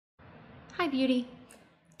Hi, beauty.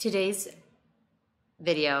 Today's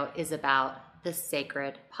video is about the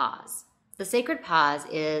sacred pause. The sacred pause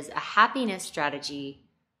is a happiness strategy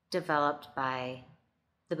developed by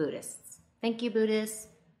the Buddhists. Thank you, Buddhists.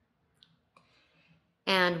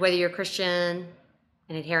 And whether you're Christian,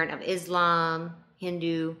 an adherent of Islam,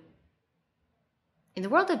 Hindu, in the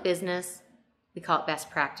world of business, we call it best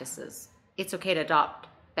practices. It's okay to adopt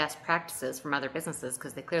best practices from other businesses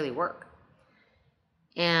because they clearly work.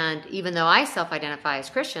 And even though I self-identify as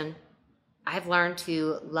Christian, I've learned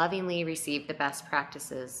to lovingly receive the best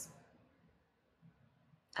practices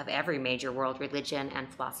of every major world religion and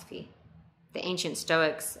philosophy. The ancient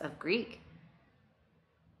Stoics of Greek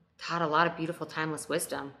taught a lot of beautiful, timeless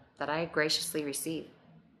wisdom that I graciously receive.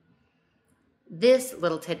 This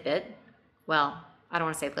little tidbit, well, I don't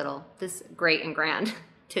want to say little, this great and grand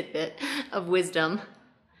tidbit of wisdom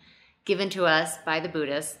given to us by the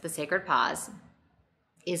Buddhists, the sacred pause,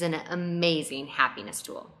 is an amazing happiness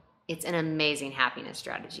tool. It's an amazing happiness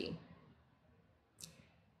strategy.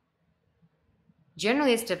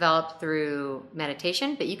 Generally, it's developed through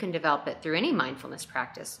meditation, but you can develop it through any mindfulness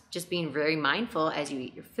practice. Just being very mindful as you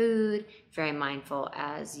eat your food, very mindful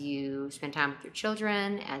as you spend time with your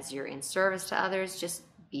children, as you're in service to others. Just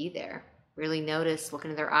be there. Really notice, look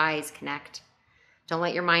into their eyes, connect. Don't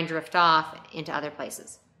let your mind drift off into other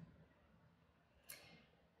places.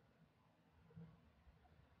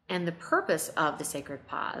 And the purpose of the sacred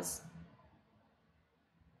pause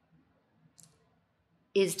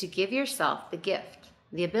is to give yourself the gift,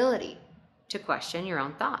 the ability to question your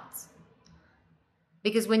own thoughts.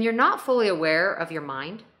 Because when you're not fully aware of your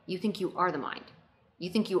mind, you think you are the mind. You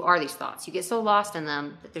think you are these thoughts. You get so lost in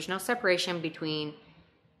them that there's no separation between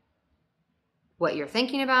what you're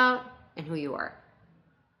thinking about and who you are.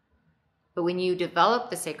 But when you develop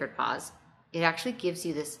the sacred pause, it actually gives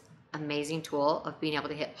you this amazing tool of being able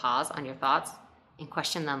to hit pause on your thoughts and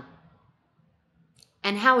question them.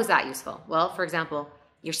 And how is that useful? Well, for example,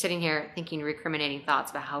 you're sitting here thinking recriminating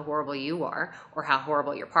thoughts about how horrible you are, or how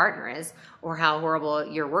horrible your partner is, or how horrible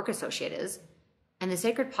your work associate is. And the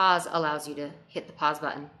sacred pause allows you to hit the pause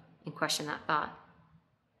button and question that thought.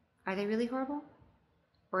 Are they really horrible?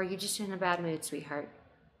 Or are you just in a bad mood, sweetheart?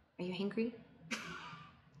 Are you hangry?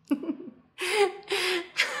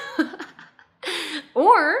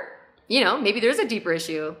 Or, maybe there's a deeper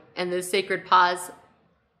issue, and the sacred pause,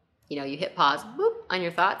 you hit pause, boop, on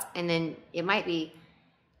your thoughts, and then it might be,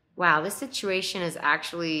 wow, this situation is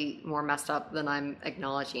actually more messed up than I'm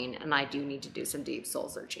acknowledging, and I do need to do some deep soul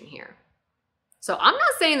searching here. So I'm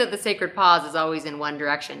not saying that the sacred pause is always in one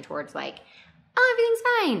direction towards like, oh,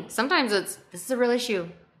 everything's fine. Sometimes it's, this is a real issue,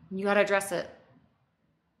 and you got to address it.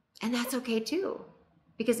 And that's okay too,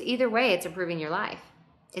 because either way, it's improving your life.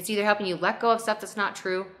 It's either helping you let go of stuff that's not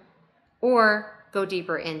true, or go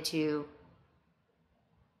deeper into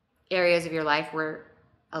areas of your life where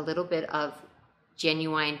a little bit of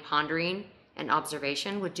genuine pondering and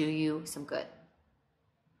observation would do you some good.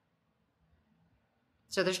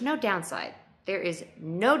 So there's no downside. There is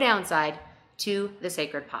no downside to the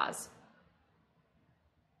sacred pause.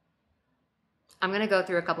 I'm going to go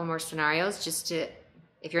through a couple more scenarios just to,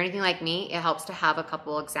 if you're anything like me, it helps to have a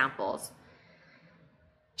couple examples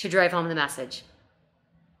to drive home the message.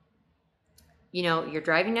 You're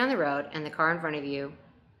driving down the road and the car in front of you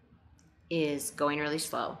is going really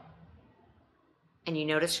slow. And you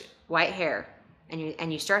notice white hair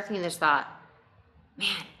and you start thinking this thought,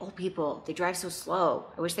 man, old people, they drive so slow.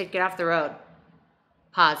 I wish they'd get off the road.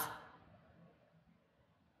 Pause.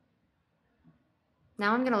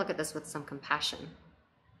 Now I'm going to look at this with some compassion.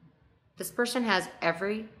 This person has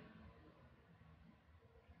every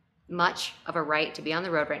much of a right to be on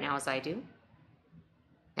the road right now as I do.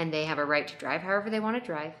 And they have a right to drive however they want to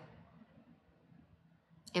drive.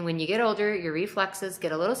 And when you get older, your reflexes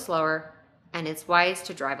get a little slower, and it's wise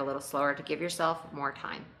to drive a little slower to give yourself more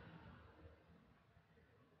time.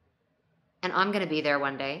 And I'm going to be there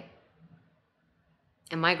one day.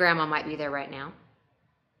 And my grandma might be there right now.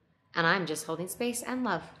 And I'm just holding space and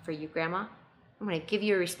love for you, Grandma. I'm going to give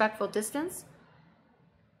you a respectful distance.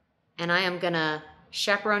 And I am going to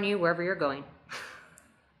chaperone you wherever you're going.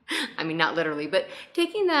 I mean, not literally, but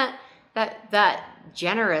taking that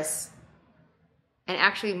generous and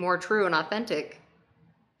actually more true and authentic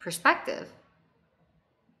perspective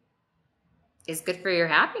is good for your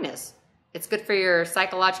happiness. It's good for your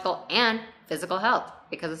psychological and physical health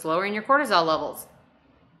because it's lowering your cortisol levels.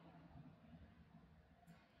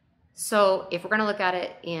 So if we're going to look at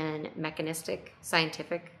it in mechanistic,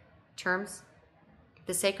 scientific terms,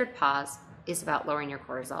 the sacred pause is about lowering your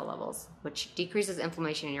cortisol levels, which decreases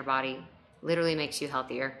inflammation in your body, literally makes you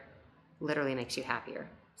healthier, literally makes you happier.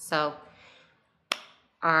 So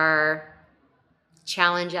Our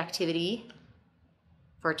challenge activity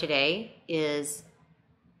for today is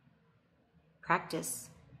practice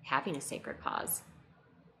having a sacred pause.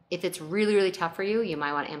 If it's really, really tough for you, you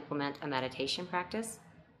might want to implement a meditation practice.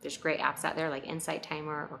 There's great apps out there like Insight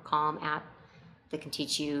Timer or Calm app that can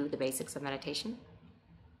teach you the basics of meditation.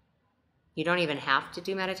 You don't even have to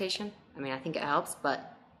do meditation. I mean, I think it helps,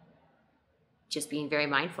 but just being very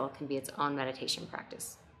mindful can be its own meditation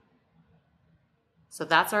practice. So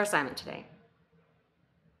that's our assignment today.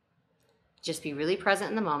 Just be really present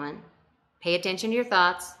in the moment. Pay attention to your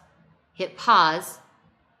thoughts. Hit pause.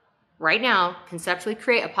 Right now, conceptually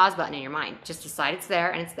create a pause button in your mind. Just decide it's there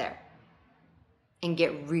and it's there. And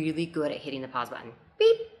get really good at hitting the pause button.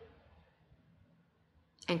 Beep.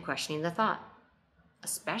 And questioning the thought.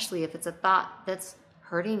 Especially if it's a thought that's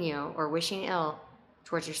hurting you or wishing ill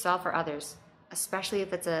towards yourself or others. Especially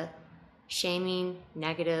if it's a shaming,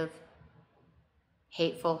 negative,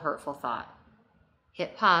 hateful, hurtful thought.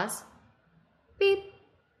 Hit pause. Beep.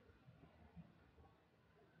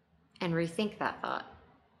 And rethink that thought.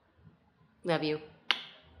 Love you.